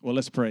right. Well,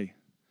 let's pray.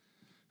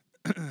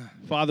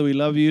 Father, we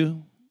love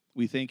you.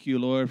 We thank you,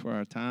 Lord, for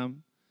our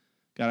time.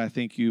 God, I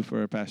thank you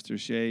for Pastor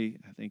Shea.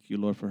 I thank you,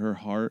 Lord, for her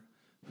heart,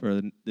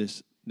 for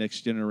this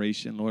next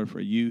generation, Lord, for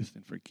youth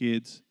and for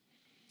kids.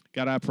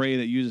 God, I pray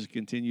that you just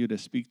continue to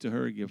speak to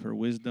her, give her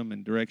wisdom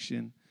and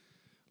direction,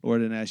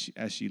 Lord, and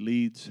as she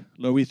leads.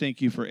 Lord, we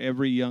thank you for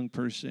every young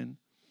person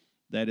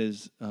that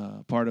is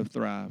part of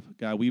Thrive.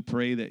 God, we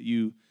pray that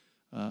you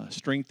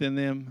strengthen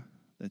them,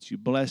 that you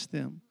bless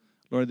them.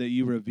 Lord, that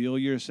you reveal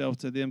yourself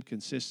to them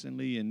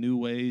consistently in new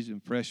ways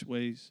and fresh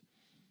ways.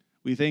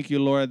 We thank you,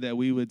 Lord, that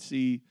we would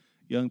see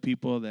young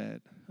people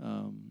that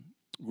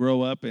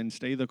grow up and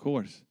stay the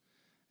course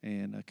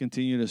and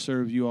continue to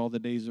serve you all the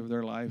days of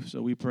their life.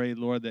 So we pray,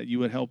 Lord, that you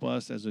would help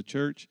us as a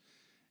church,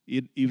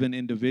 even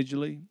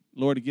individually.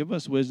 Lord, give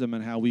us wisdom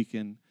in how we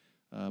can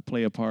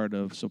play a part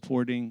of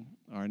supporting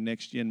our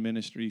NextGen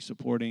ministry,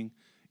 supporting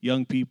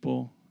young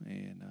people,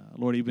 and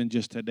Lord, even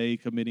just today,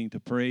 committing to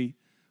pray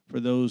for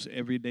those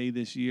every day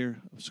this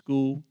year of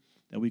school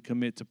that we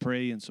commit to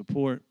pray and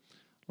support.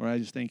 Lord, I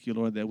just thank you,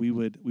 Lord, that we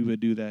would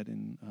do that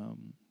in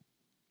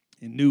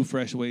new,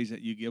 fresh ways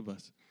that you give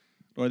us.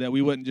 Lord, that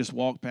we wouldn't just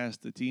walk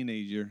past the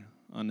teenager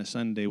on a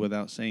Sunday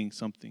without saying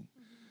something.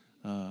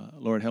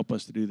 Lord, help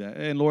us to do that.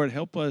 And Lord,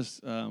 help us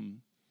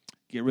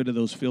get rid of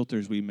those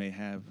filters we may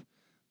have,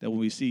 that when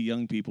we see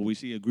young people, we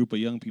see a group of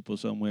young people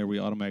somewhere, we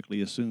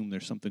automatically assume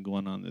there's something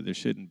going on that there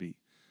shouldn't be.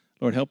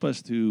 Lord, help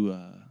us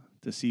to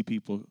see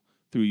people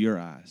through your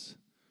eyes.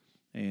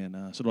 And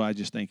so, Lord, I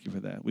just thank you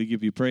for that. We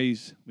give you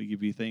praise. We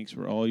give you thanks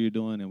for all you're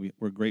doing, and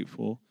we're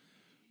grateful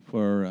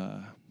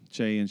for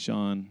Shea and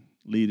Sean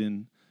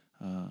leading,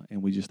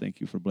 and we just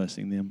thank you for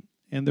blessing them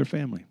and their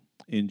family.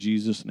 In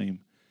Jesus' name,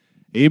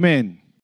 amen.